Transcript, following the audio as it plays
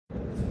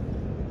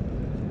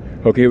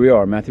Okay, here we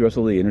are, Matthew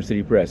Russell Lee, Inner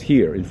City Press,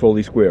 here in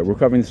Foley Square. We're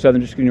covering the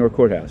Southern District of New York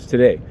Courthouse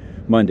today,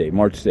 Monday,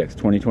 March 6,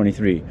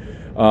 2023.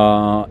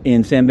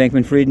 In Sam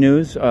Bankman-Fried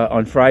news,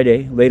 on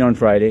Friday, late on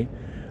Friday,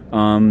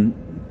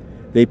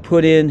 they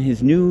put in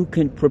his new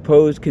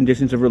proposed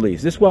conditions of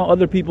release. This while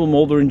other people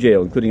molder in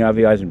jail, including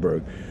Avi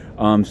Eisenberg.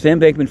 Sam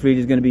Bankman-Fried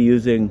is going to be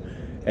using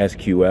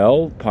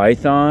SQL,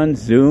 Python,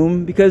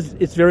 Zoom, because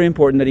it's very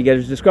important that he get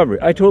his discovery.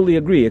 I totally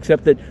agree,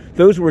 except that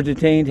those who are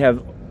detained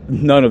have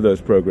none of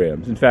those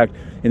programs. In fact,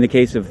 in the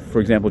case of, for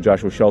example,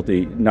 Joshua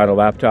Schulte, not a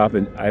laptop,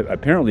 and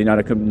apparently not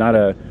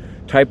a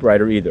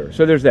typewriter either.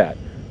 So there's that.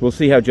 We'll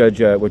see how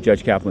what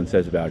Judge Kaplan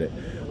says about it.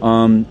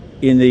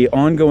 In the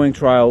ongoing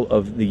trial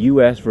of the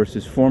U.S.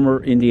 versus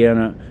former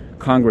Indiana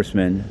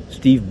Congressman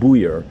Steve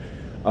Buyer,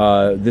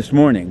 this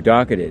morning,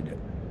 docketed,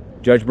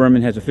 Judge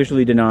Berman has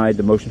officially denied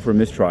the motion for a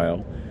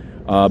mistrial,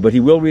 but he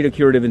will read a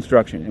curative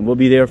instruction, and we'll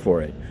be there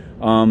for it.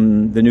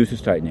 The noose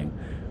is tightening.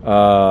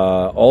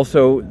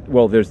 Also,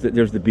 well, there's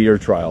the Beer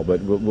trial,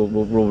 but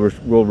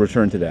we'll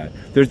return to that.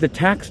 There's the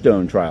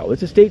Taxstone trial.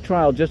 It's a state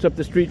trial just up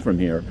the street from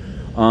here.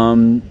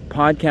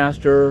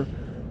 Podcaster,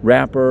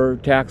 rapper,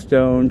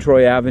 Taxstone,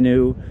 Troy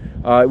Avenue.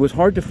 It was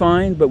hard to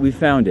find, but we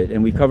found it,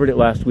 and we covered it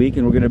last week,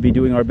 and we're going to be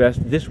doing our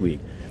best this week.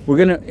 We're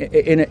going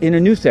to, in a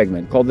new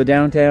segment called the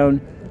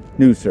Downtown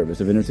News Service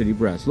of Inner City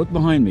Press. Look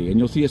behind me, and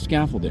you'll see a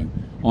scaffolding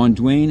on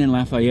Duane and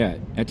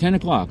Lafayette at 10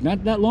 o'clock,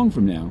 not that long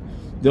from now.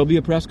 There'll be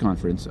a press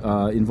conference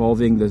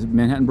involving the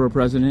Manhattan Borough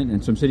President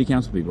and some city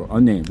council people,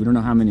 unnamed. We don't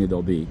know how many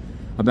there'll be,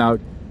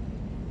 about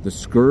the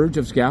scourge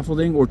of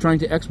scaffolding or trying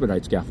to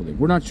expedite scaffolding.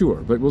 We're not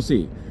sure, but we'll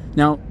see.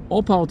 Now,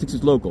 all politics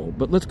is local,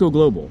 but let's go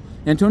global.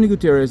 Antonio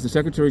Guterres, the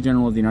Secretary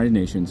General of the United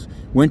Nations,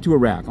 went to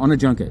Iraq on a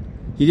junket.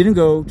 He didn't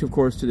go, of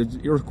course, to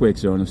the earthquake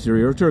zone of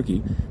Syria or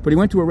Turkey, but he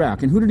went to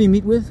Iraq. And who did he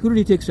meet with? Who did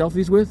he take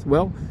selfies with?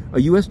 Well,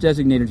 a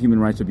U.S.-designated human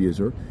rights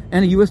abuser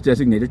and a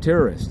U.S.-designated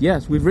terrorist.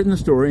 Yes, we've written the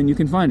story, and you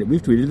can find it.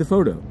 We've tweeted the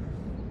photo.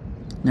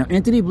 Now,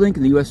 Antony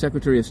Blinken, the U.S.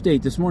 Secretary of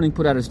State, this morning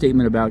put out a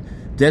statement about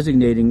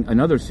designating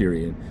another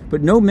Syrian,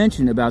 but no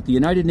mention about the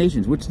United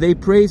Nations, which they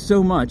praise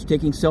so much,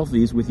 taking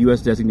selfies with U.S.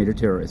 designated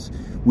terrorists.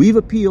 We've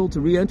appealed to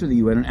re-enter the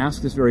UN and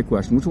ask this very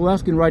question, which we'll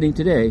ask in writing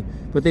today,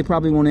 but they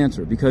probably won't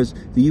answer, because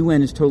the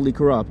UN is totally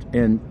corrupt,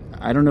 and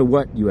I don't know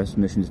what U.S.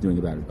 mission is doing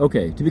about it.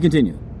 Okay, to be continued.